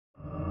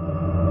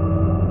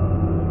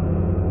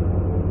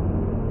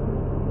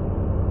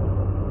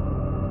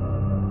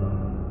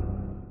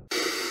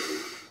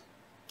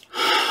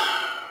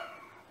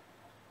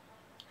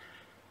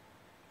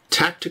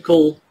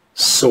Tactical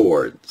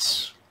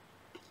Swords.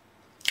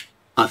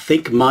 I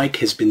think Mike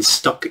has been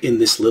stuck in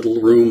this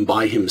little room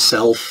by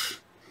himself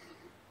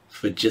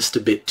for just a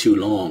bit too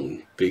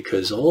long,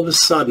 because all of a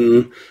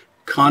sudden,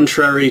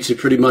 contrary to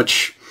pretty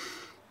much,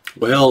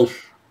 well,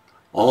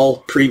 all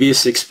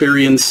previous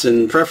experience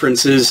and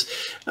preferences,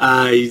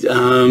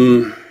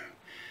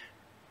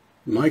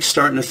 Mike's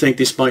starting to think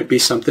this might be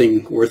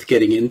something worth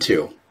getting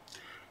into.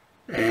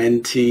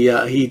 And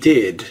he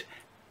did.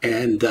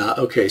 And,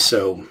 okay,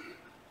 so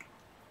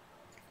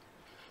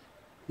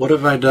what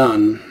have I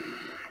done?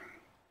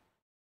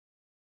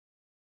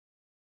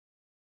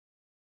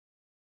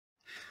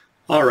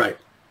 All right,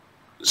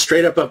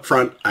 straight up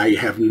front, I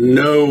have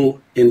no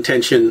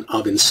intention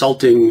of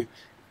insulting,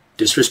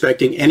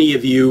 disrespecting any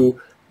of you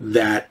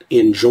that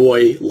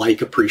enjoy,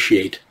 like,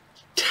 appreciate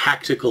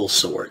tactical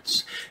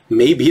swords.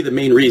 Maybe the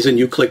main reason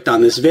you clicked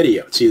on this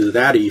video. It's either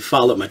that or you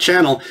follow my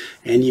channel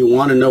and you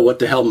want to know what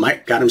the hell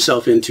Mike got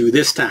himself into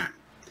this time.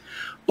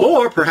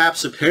 Or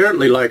perhaps,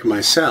 apparently like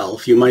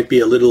myself, you might be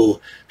a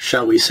little,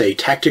 shall we say,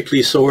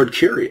 tactically sword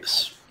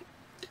curious.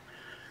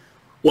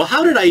 Well,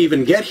 how did I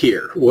even get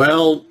here?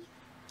 Well,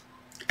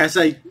 as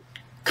I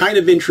kind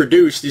of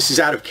introduced, this is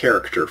out of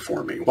character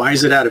for me. Why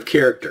is it out of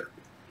character?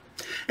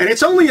 And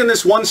it's only in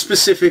this one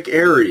specific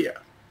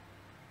area.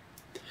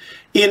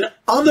 In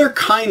other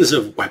kinds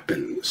of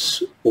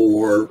weapons,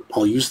 or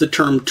I'll use the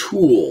term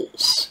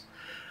tools,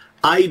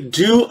 I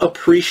do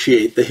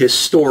appreciate the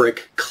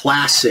historic,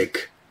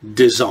 classic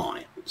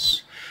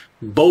designs,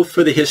 both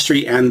for the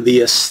history and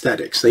the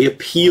aesthetics. They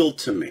appeal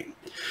to me.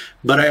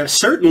 But I have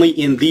certainly,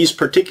 in these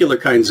particular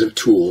kinds of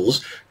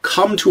tools,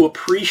 come to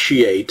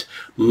appreciate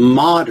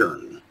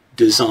modern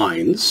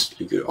designs.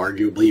 You could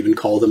arguably even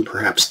call them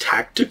perhaps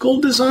tactical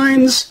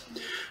designs,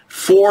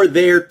 for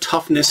their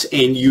toughness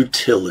and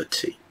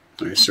utility.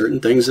 There are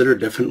certain things that are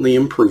definitely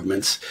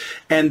improvements.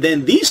 And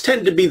then these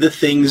tend to be the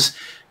things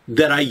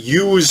that I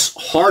use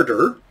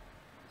harder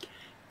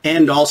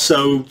and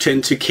also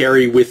tend to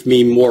carry with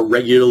me more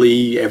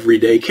regularly,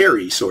 everyday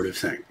carry sort of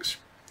things.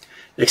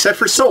 Except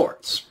for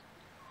swords,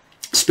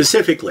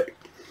 specifically.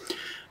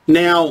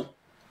 Now,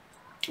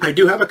 I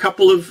do have a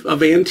couple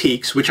of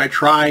antiques, which I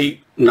try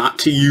not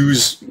to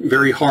use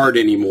very hard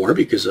anymore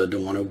because I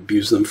don't want to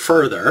abuse them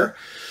further.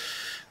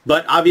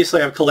 But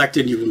obviously I've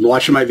collected, you've been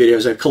watching my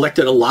videos, I've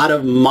collected a lot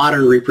of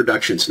modern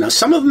reproductions. Now,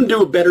 some of them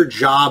do a better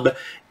job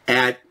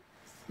at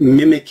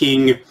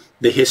mimicking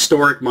the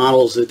historic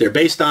models that they're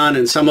based on,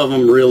 and some of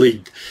them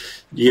really,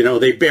 you know,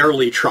 they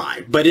barely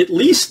try. But at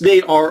least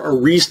they are a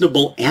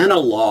reasonable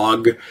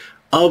analog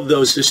of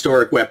those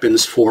historic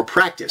weapons for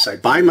practice. I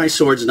buy my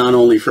swords not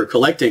only for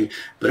collecting,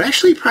 but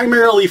actually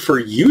primarily for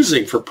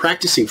using, for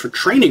practicing, for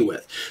training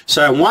with.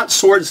 So I want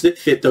swords that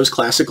fit those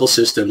classical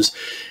systems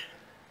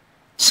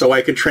so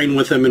I can train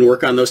with them and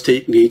work on those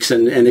techniques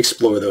and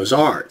explore those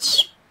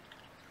arts.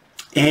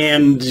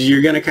 And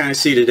you're going to kind of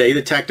see today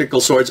the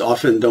tactical swords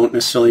often don't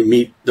necessarily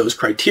meet those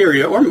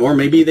criteria, or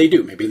maybe they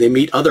do. Maybe they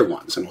meet other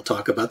ones, and we'll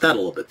talk about that a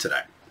little bit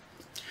today.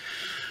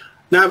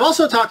 Now, I've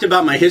also talked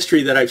about my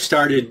history that I've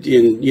started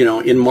in,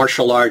 in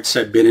martial arts.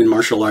 I've been in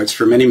martial arts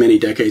for many, many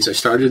decades. I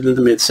started in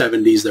the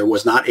mid-70s. There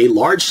was not a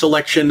large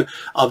selection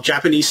of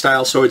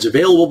Japanese-style swords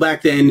available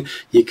back then.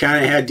 You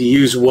kind of had to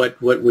use what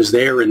was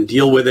there and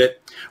deal with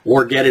it,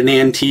 or get an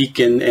antique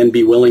and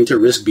be willing to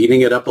risk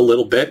beating it up a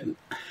little bit.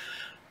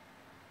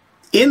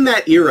 In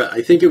that era,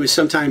 I think it was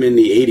sometime in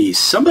the 80s,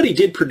 somebody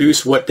did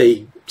produce what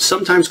they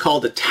sometimes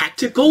called a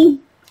tactical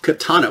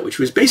katana, which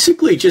was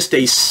basically just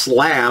a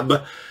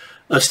slab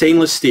of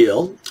stainless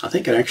steel. I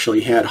think it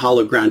actually had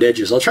hollow ground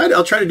edges. I'll try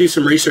to do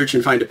some research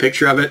and find a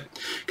picture of it,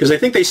 because I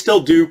think they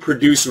still do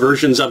produce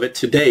versions of it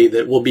today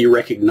that will be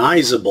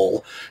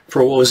recognizable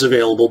for what was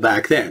available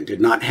back then.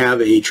 Did not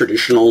have a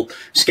traditional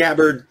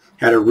scabbard,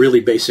 had a really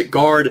basic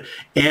guard,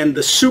 and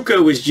the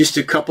suka was just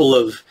a couple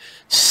of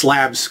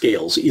slab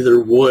scales, either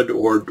wood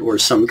or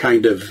some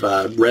kind of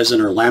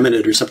resin or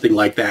laminate or something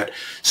like that,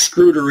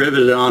 screwed or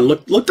riveted on.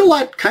 Looked a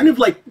lot kind of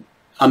like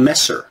a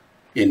messer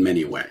in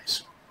many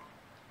ways.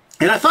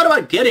 And I thought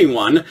about getting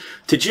one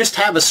to just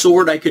have a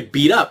sword I could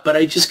beat up, but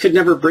I just could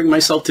never bring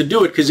myself to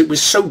do it because it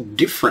was so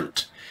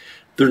different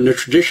than the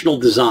traditional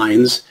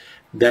designs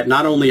that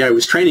not only I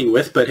was training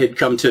with, but had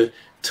come to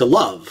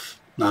love,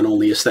 not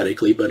only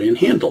aesthetically, but in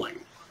handling.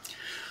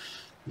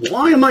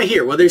 Why am I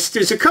here? Well,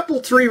 there's a couple,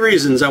 three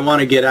reasons I want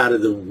to get out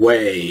of the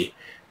way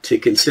to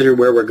consider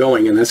where we're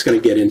going, and that's going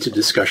to get into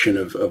discussion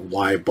of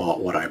why I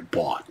bought what I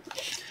bought.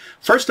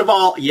 First of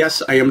all,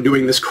 yes, I am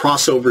doing this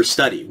crossover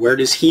study. Where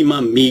does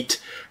HEMA meet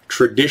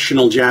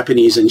traditional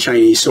Japanese and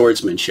Chinese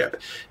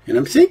swordsmanship? And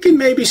I'm thinking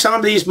maybe some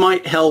of these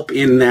might help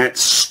in that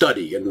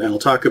study, and I'll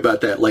talk about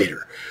that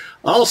later.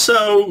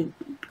 Also,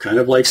 kind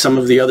of like some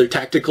of the other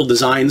tactical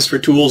designs for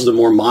tools, the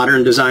more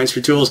modern designs for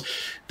tools,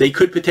 they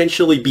could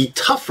potentially be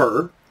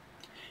tougher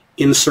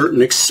in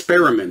certain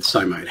experiments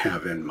I might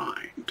have in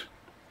mind.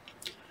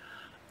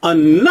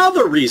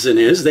 Another reason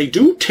is they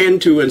do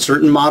tend to, in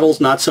certain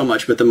models, not so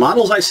much, but the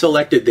models I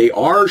selected, they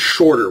are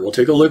shorter. We'll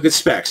take a look at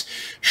specs.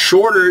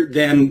 Shorter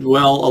than,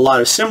 well, a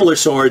lot of similar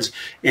swords,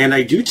 and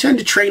I do tend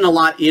to train a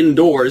lot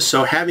indoors,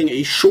 so having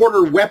a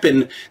shorter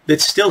weapon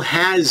that still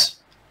has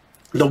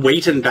the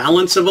weight and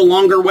balance of a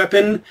longer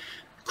weapon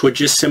could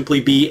just simply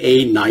be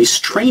a nice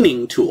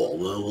training tool.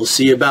 We'll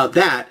see about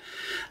that.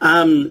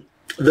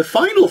 The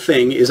final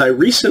thing is I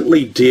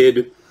recently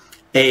did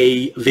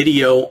a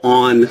video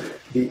on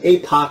the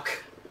Apoc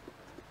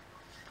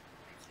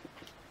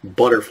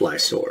Butterfly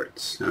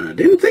Swords. I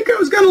didn't think I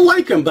was going to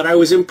like them, but I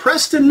was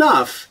impressed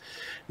enough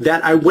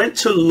that I went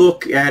to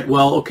look at,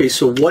 well, okay,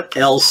 so what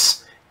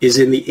else is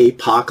in the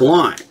Apoc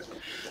line?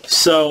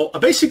 So I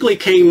basically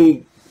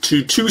came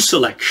to two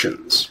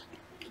selections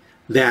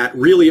that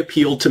really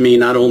appealed to me,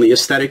 not only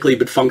aesthetically,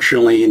 but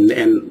functionally,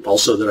 and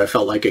also that I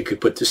felt like I could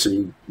put to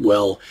some,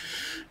 well,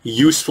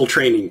 useful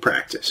training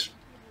practice.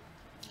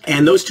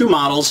 And those two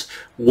models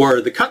were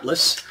the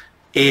Cutlass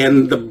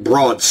and the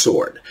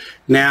Broadsword.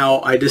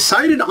 Now, I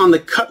decided on the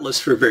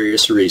Cutlass for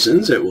various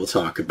reasons that we'll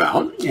talk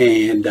about,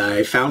 and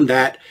I found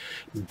that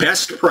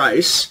best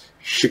price,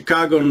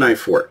 Chicago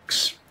Knife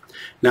Works.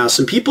 Now,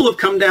 some people have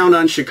come down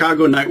on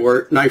Chicago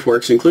Knife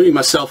Works, including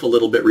myself a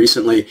little bit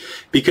recently,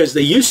 because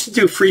they used to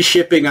do free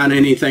shipping on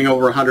anything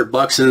over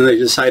 $100, and then they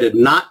decided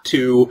not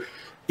to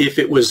if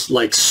it was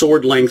like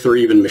sword length or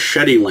even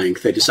machete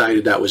length. They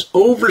decided that was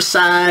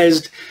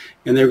oversized,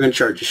 and they were going to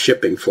charge you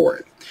shipping for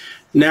it.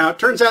 Now, it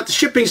turns out the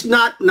shipping's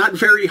not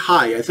very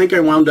high. I think I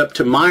wound up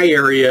to my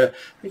area,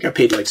 I think I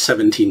paid like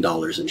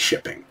 $17 in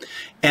shipping.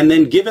 And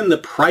then given the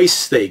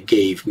price they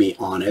gave me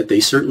on it,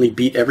 they certainly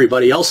beat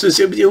everybody else's.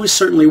 It was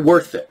certainly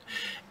worth it.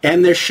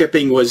 And their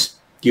shipping was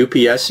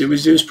UPS. It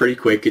was pretty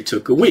quick. It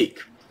took a week.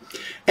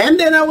 And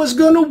then I was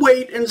going to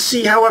wait and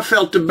see how I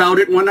felt about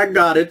it when I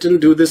got it and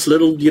do this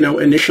little,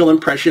 initial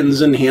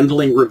impressions and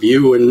handling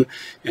review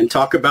and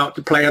talk about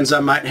the plans I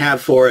might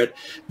have for it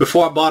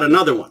before I bought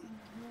another one.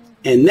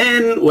 And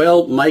then,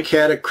 well, Mike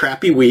had a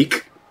crappy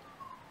week,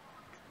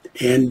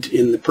 and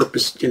in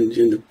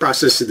the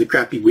process of the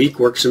crappy week,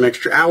 worked some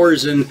extra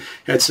hours and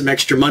had some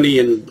extra money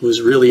and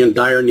was really in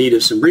dire need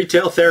of some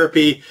retail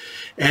therapy.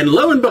 And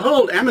lo and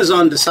behold,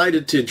 Amazon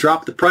decided to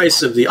drop the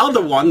price of the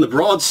other one, the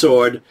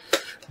Broadsword,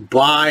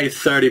 by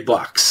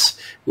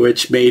 $30,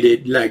 which made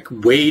it like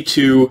way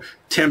too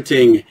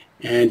tempting.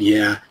 And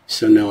yeah,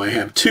 so now I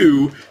have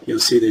two. You'll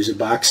see there's a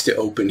box to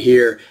open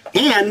here.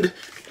 And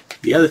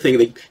the other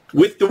thing,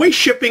 with the way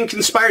shipping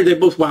conspired, they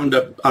both wound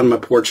up on my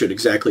porch at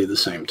exactly the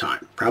same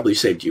time. Probably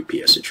saved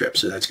UPS a trip,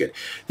 so that's good.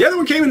 The other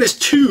one came in this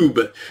tube.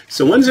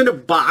 So one's in a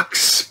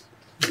box,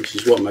 which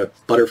is what my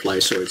butterfly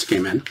swords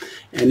came in.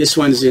 And this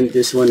one is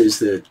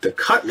the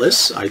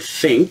Cutlass, I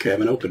think. I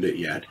haven't opened it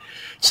yet.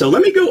 So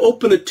let me go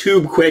open the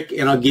tube quick,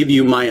 and I'll give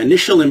you my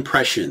initial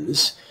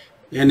impressions.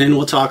 And then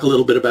we'll talk a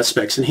little bit about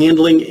specs and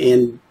handling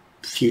and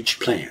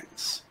future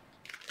plans.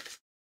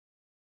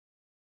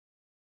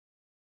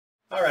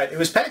 All right, it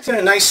was packed in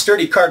a nice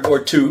sturdy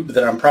cardboard tube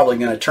that I'm probably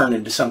going to turn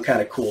into some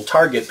kind of cool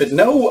target, but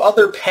no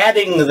other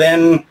padding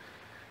than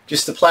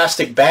just the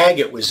plastic bag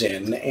it was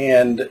in.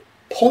 And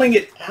pulling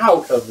it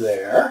out of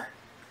there,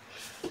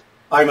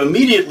 I'm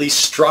immediately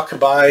struck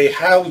by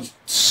how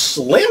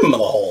slim the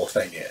whole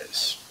thing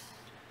is.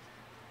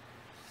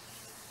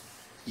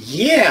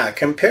 Yeah,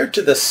 compared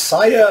to the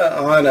saya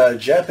on a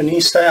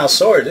Japanese-style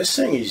sword, this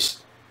thing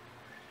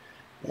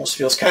almost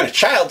feels kind of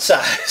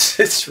child-size.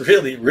 It's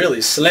really,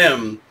 really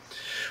slim.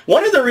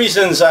 One of the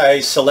reasons I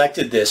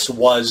selected this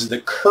was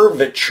the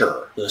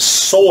curvature. The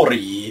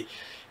sori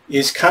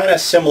is kind of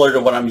similar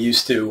to what I'm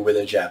used to with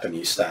a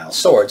Japanese-style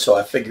sword, so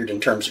I figured in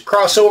terms of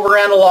crossover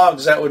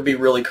analogs, that would be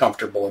really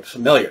comfortable and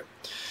familiar.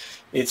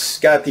 It's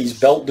got these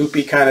belt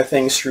loopy kind of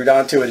things screwed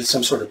onto it. It's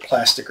some sort of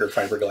plastic or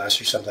fiberglass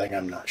or something,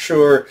 I'm not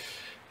sure.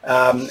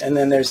 And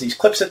then there's these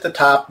clips at the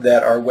top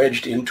that are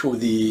wedged into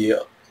the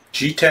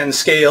G10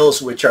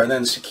 scales, which are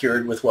then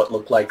secured with what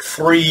look like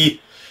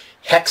 3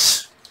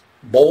 hex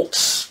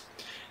bolts,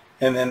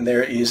 and then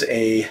there is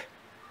a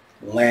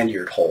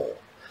lanyard hole.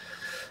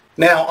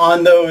 Now,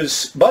 on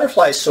those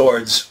butterfly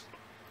swords,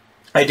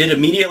 I did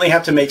immediately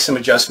have to make some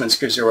adjustments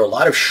because there were a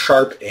lot of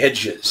sharp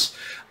edges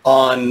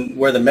on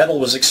where the metal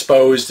was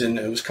exposed and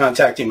it was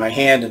contacting my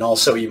hand, and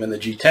also even the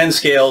G10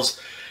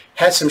 scales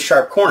had some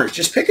sharp corners.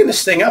 Just picking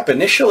this thing up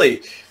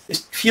initially,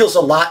 it feels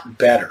a lot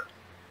better.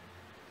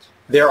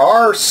 There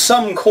are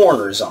some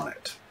corners on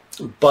it,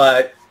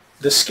 but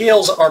the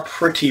scales are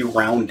pretty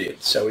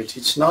rounded, so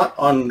it's not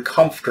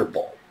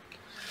uncomfortable.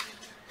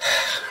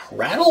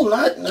 Rattle,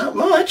 not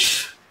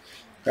much,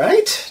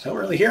 right? Don't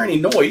really hear any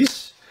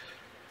noise.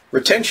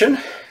 Retention.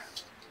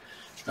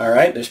 All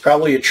right, there's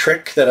probably a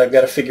trick that I've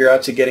got to figure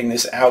out to getting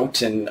this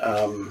out, and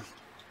all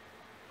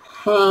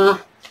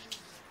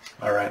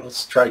right,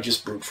 let's try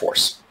just brute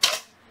force.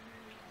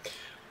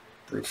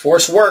 Brute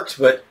force worked,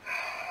 but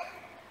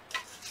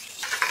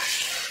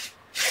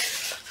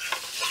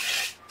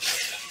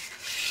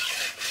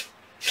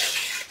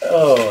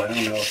oh, I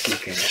don't know if you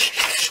can.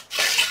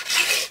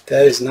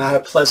 That is not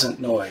a pleasant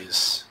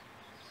noise.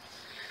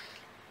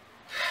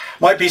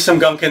 Might be some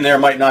gunk in there,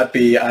 might not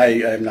be.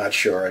 I'm not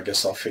sure. I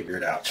guess I'll figure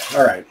it out.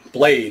 All right,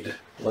 blade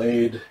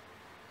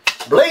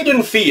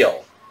and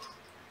feel.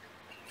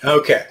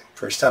 Okay,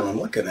 first time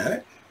I'm looking at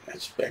it.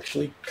 It's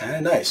actually kind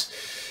of nice.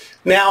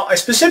 Now, I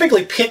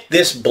specifically picked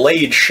this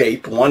blade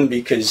shape, one,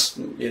 because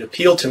it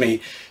appealed to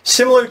me.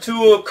 Similar to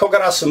a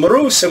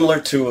Kogarasamaru, similar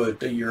to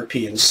a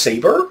European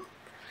saber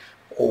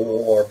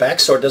or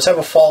backsword. Does have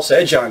a false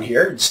edge on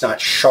here. It's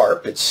not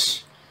sharp.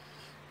 It's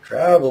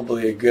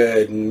probably a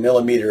good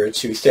millimeter or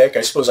two thick.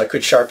 I suppose I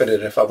could sharpen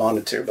it if I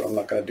wanted to, but I'm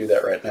not going to do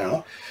that right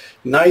now.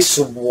 Nice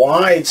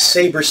wide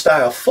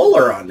saber-style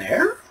fuller on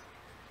there.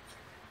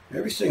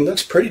 Everything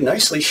looks pretty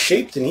nicely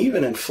shaped and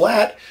even and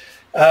flat.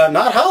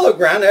 Not hollow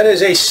ground, that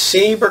is a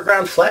saber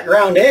ground, flat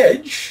ground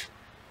edge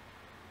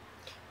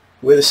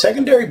with a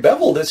secondary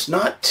bevel that's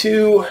not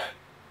too,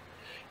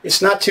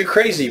 it's not too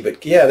crazy,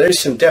 but yeah, there's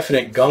some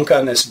definite gunk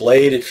on this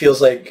blade. It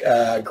feels like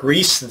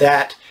grease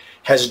that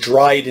has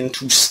dried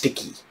into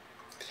sticky.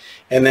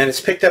 And then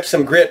it's picked up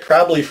some grit,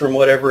 probably from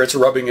whatever it's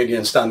rubbing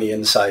against on the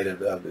inside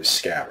of this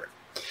scabbard.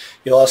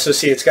 You'll also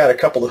see it's got a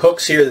couple of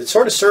hooks here that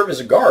sort of serve as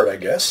a guard, I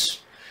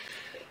guess.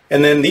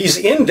 And then these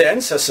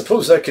indents, I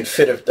suppose that could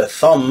fit a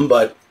thumb,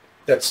 but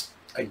that's,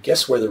 I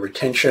guess, where the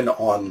retention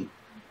on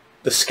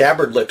the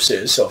scabbard lips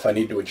is. So if I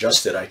need to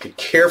adjust it, I could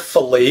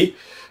carefully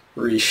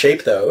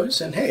reshape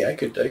those. And hey, I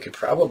could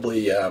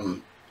probably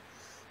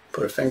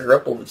put a finger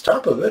up over the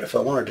top of it if I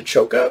wanted to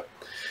choke up.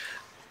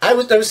 I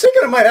was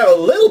thinking I might have a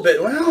little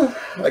bit. Well,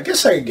 I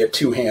guess I could get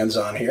two hands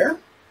on here.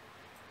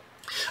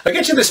 I'll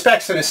get you the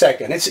specs in a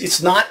second.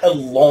 It's not a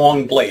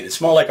long blade.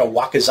 It's more like a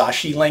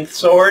wakizashi length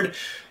sword.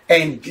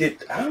 And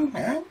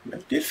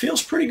it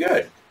feels pretty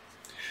good.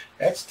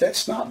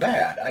 That's not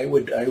bad. I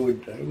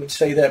would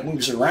say that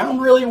moves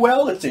around really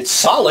well. It's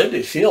solid.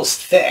 It feels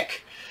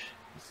thick.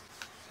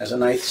 Has a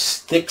nice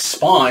thick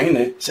spine.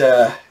 It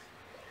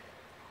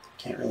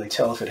can't really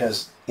tell if it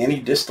has any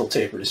distal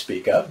taper to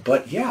speak of,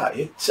 but yeah,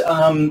 it's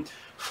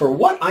for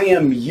what I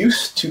am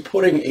used to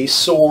putting a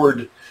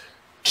sword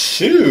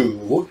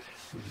to,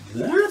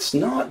 that's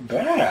not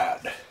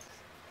bad.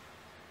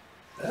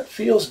 That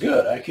feels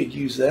good. I could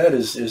use that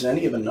as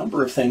any of a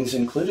number of things,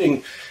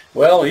 including,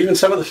 well, even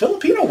some of the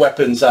Filipino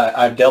weapons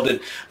I've dealt in.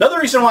 Another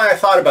reason why I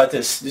thought about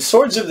this, the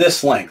swords of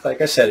this length, like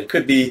I said, it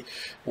could be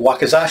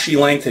wakizashi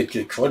length,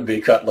 it could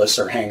be cutlass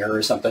or hanger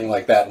or something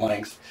like that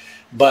length.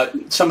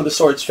 But some of the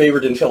swords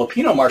favored in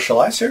Filipino martial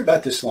arts are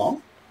about this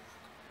long.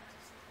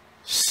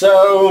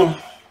 So,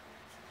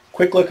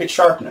 quick look at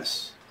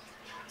sharpness.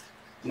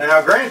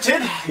 Now,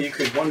 granted,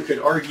 one could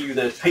argue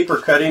that paper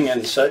cutting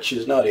and such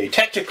is not a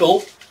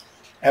technical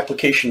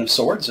application of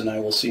swords, and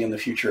I will see in the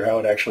future how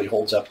it actually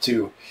holds up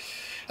too.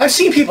 I've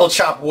seen people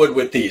chop wood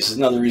with these.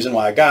 Another reason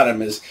why I got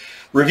them is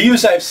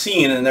reviews I've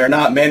seen, and there are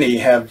not many,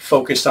 have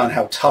focused on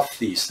how tough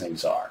these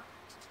things are.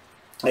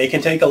 They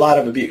can take a lot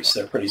of abuse.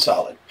 They're pretty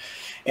solid.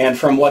 And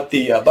from what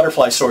the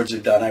butterfly swords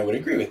have done, I would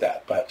agree with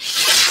that. But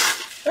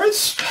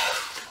that's,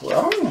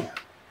 well,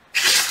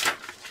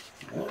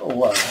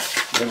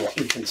 a little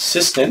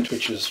inconsistent,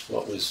 which is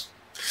what was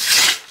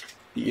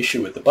the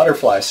issue with the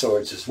butterfly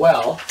swords as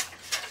well.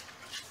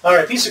 All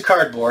right, piece of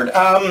cardboard.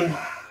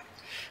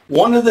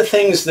 One of the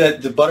things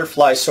that the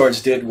butterfly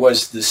swords did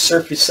was the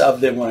surface of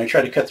them, when I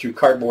tried to cut through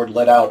cardboard,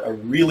 let out a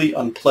really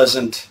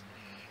unpleasant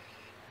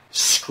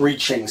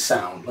screeching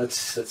sound. Let's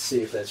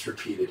see if that's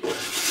repeated here.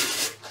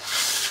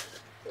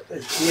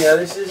 Yeah,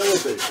 this is a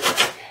little bit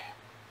drag.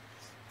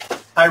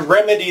 I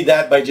remedied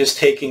that by just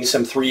taking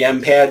some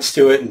 3M pads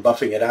to it and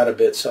buffing it out a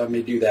bit, so I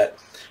may do that.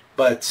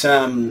 But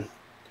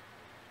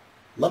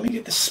let me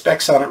get the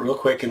specs on it real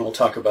quick, and we'll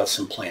talk about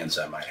some plans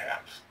I might have.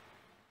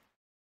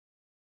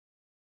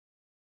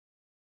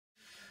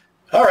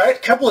 All right, a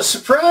couple of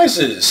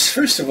surprises.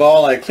 First of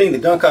all, I cleaned the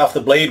gunk off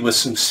the blade with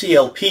some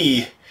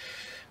CLP,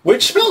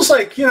 which smells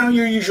like, you know,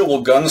 your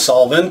usual gun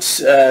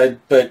solvent,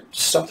 but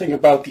something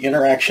about the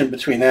interaction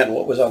between that and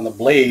what was on the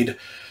blade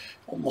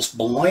almost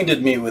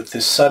blinded me with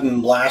this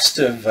sudden blast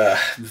of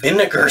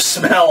vinegar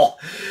smell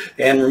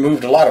and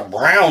removed a lot of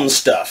brown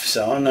stuff.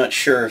 So I'm not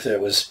sure if there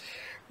was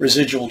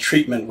residual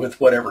treatment with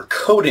whatever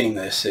coating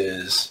this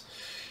is,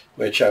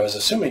 which I was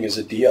assuming is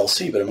a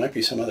DLC, but it might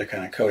be some other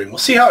kind of coating. We'll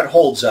see how it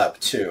holds up,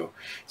 too.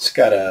 It's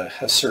got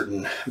a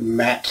certain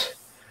matte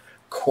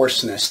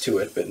coarseness to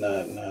it, but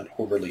not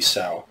overly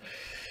so.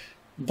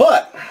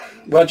 But,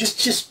 well,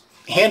 just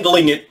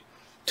handling it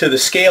to the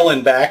scale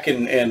and back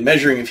and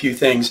measuring a few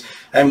things,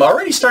 I'm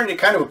already starting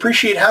to kind of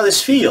appreciate how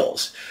this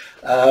feels.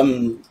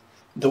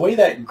 The way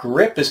that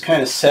grip is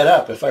kind of set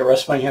up, if I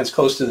rest my hands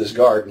close to this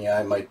guard, yeah,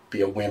 I might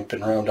be a wimp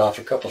and round off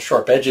a couple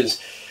sharp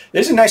edges.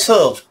 There's a nice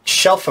little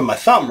shelf of my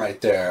thumb right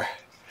there.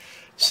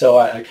 So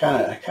I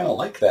kind of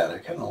like that. I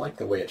kind of like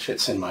the way it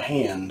fits in my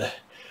hand.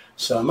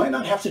 So I might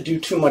not have to do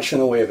too much in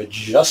the way of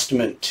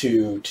adjustment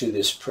to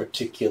this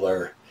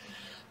particular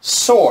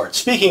sword.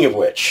 Speaking of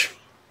which,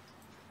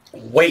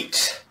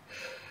 weight,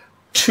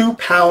 2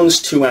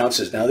 pounds, 2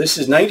 ounces. Now this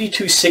is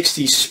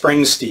 9260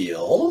 spring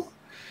steel.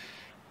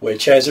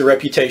 which has a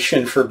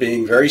reputation for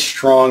being very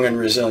strong and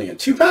resilient.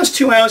 2 pounds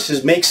 2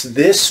 ounces makes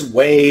this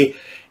weigh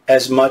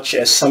as much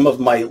as some of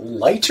my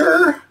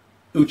lighter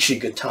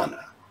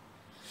Uchigatana.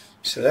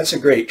 So that's a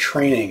great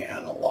training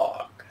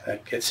analog.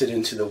 That gets it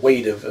into the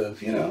weight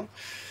of you know,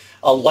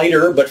 a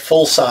lighter but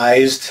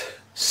full-sized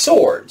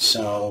sword.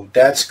 So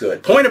that's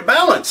good. Point of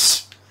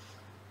balance,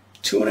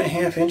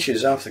 2.5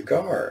 inches off the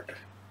guard.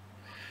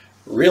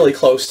 Really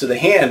close to the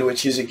hand,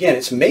 which is, again,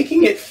 it's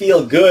making it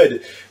feel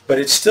good, but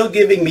it's still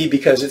giving me,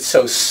 because it's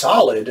so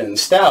solid and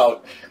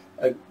stout,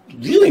 a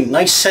really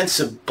nice sense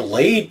of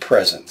blade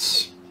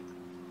presence.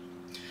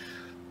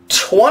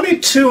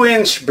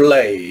 22-inch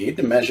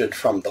blade measured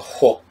from the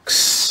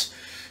hooks,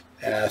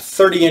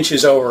 30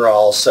 inches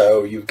overall,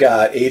 so you've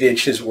got 8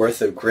 inches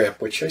worth of grip,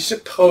 which I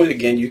suppose,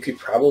 again, you could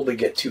probably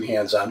get 2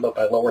 hands on, but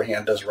my lower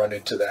hand does run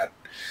into that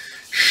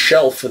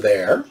shelf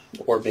there,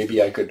 or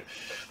maybe I could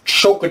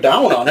choke it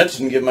down on it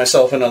and give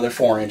myself another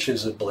 4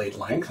 inches of blade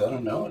length. I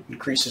don't know. It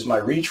increases my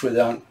reach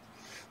without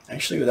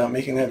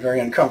making that very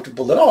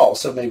uncomfortable at all.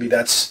 So maybe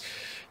that's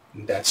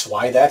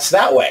why that's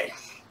that way.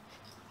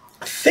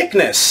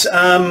 Thickness.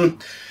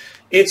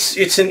 It's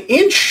 1.25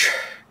 inches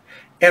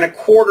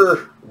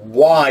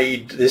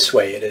wide this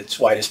way at its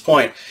widest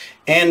point.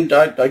 And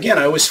again,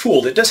 I was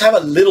fooled. It does have a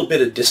little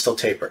bit of distal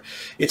taper.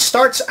 It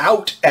starts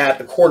out at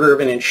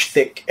 1/4 inch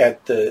thick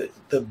at the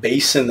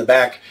base in the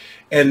back,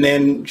 and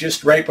then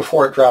just right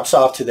before it drops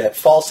off to that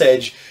false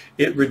edge,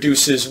 it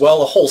reduces,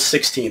 well, a whole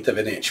 1/16 of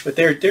an inch. But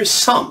there's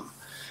some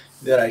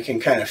that I can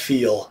kind of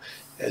feel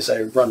as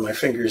I run my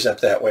fingers up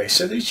that way.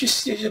 So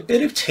there's a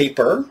bit of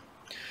taper.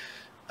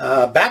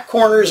 Back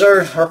corners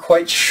are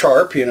quite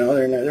sharp. You know,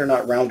 they're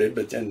not rounded,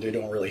 but then they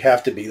don't really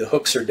have to be. The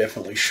hooks are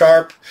definitely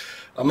sharp.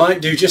 I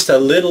might do just a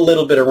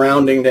little bit of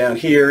rounding down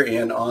here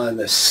and on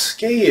the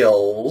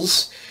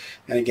scales.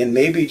 And again,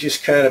 maybe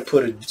just kind of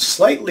put a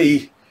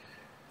slightly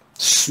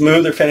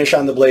smoother finish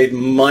on the blade,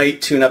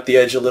 might tune up the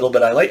edge a little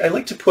bit. I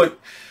like to put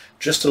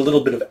just a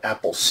little bit of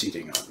apple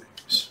seating on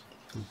these.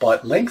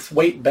 But length,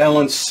 weight,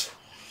 balance,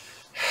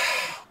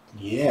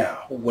 yeah,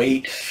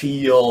 weight,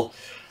 feel.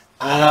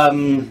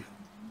 I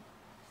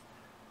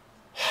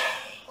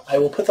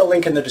will put the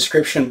link in the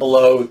description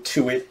below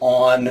to it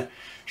on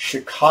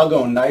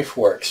Chicago Knife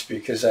Works,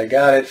 because I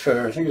got it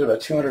for, I think it was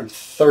about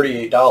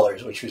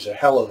 $238, which was a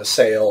hell of a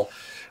sale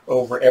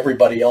over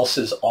everybody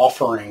else's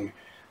offering.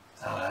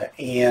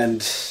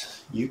 And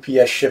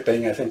UPS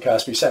shipping, I think,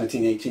 cost me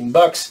 17, 18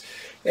 bucks,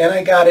 and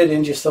I got it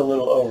in just a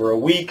little over a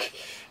week.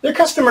 Their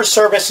customer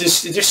service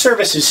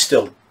is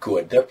still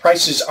good. Their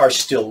prices are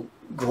still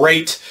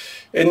great,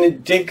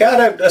 and they've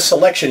got a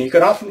selection. You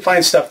can often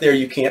find stuff there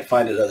you can't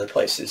find at other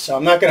places. So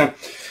I'm not gonna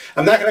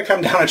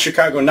come down on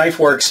Chicago Knife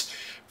Works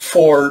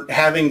for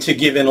having to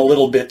give in a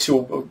little bit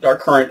to our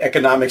current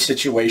economic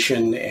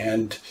situation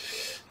and,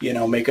 you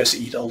know, make us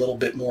eat a little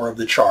bit more of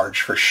the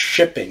charge for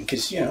shipping,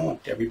 because, you know,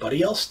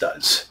 everybody else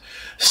does.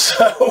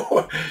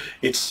 So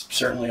it's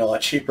certainly a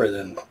lot cheaper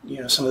than,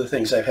 you know, some of the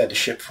things I've had to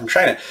ship from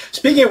China.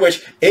 Speaking of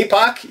which,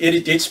 Apoc,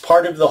 it's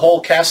part of the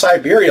whole Cas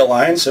Iberia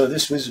line, so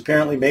this was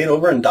apparently made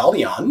over in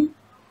Dalian.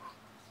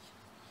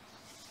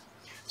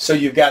 So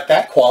you've got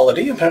that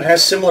quality, and it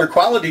has similar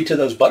quality to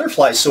those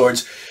butterfly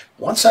swords.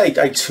 Once I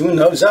tune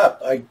those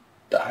up,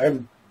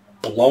 I'm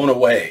blown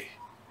away.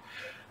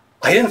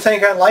 I didn't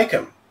think I'd like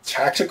them.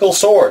 Tactical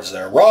swords.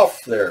 They're rough.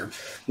 They're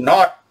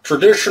not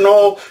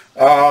traditional.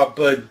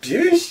 But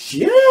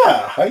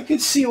yeah, I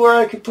could see where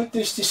I could put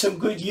this to some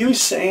good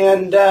use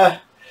and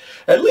at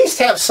least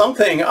have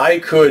something I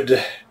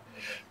could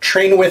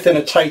train with in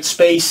a tight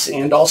space,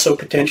 and also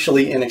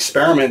potentially in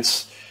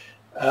experiments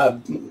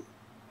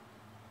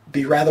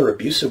be rather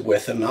abusive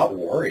with and not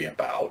worry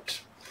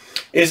about.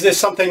 Is this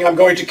something I'm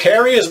going to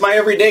carry as my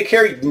everyday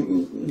carry?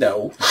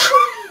 No.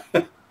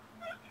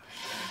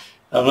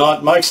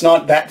 Mike's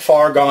not that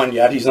far gone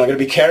yet. He's not going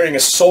to be carrying a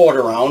sword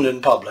around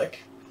in public.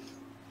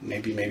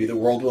 Maybe the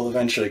world will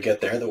eventually get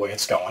there the way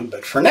it's going.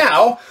 But for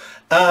now,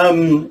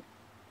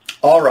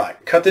 all right,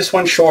 cut this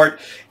one short,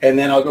 and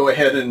then I'll go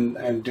ahead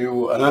and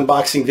do an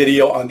unboxing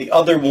video on the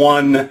other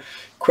one.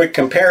 Quick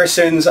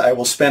comparisons. I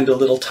will spend a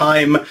little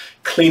time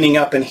cleaning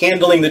up and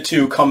handling the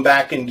two, come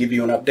back and give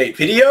you an update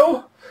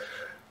video.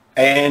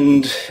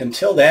 And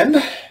until then,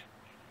 if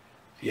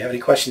you have any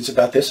questions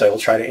about this, I will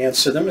try to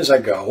answer them as I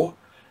go.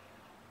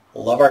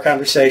 Love our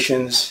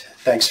conversations.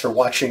 Thanks for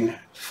watching,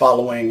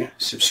 following,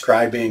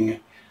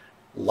 subscribing,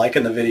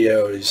 liking the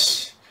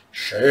videos,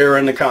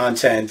 sharing the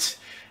content,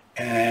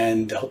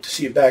 and I hope to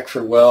see you back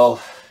for,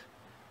 well,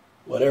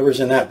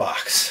 whatever's in that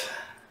box.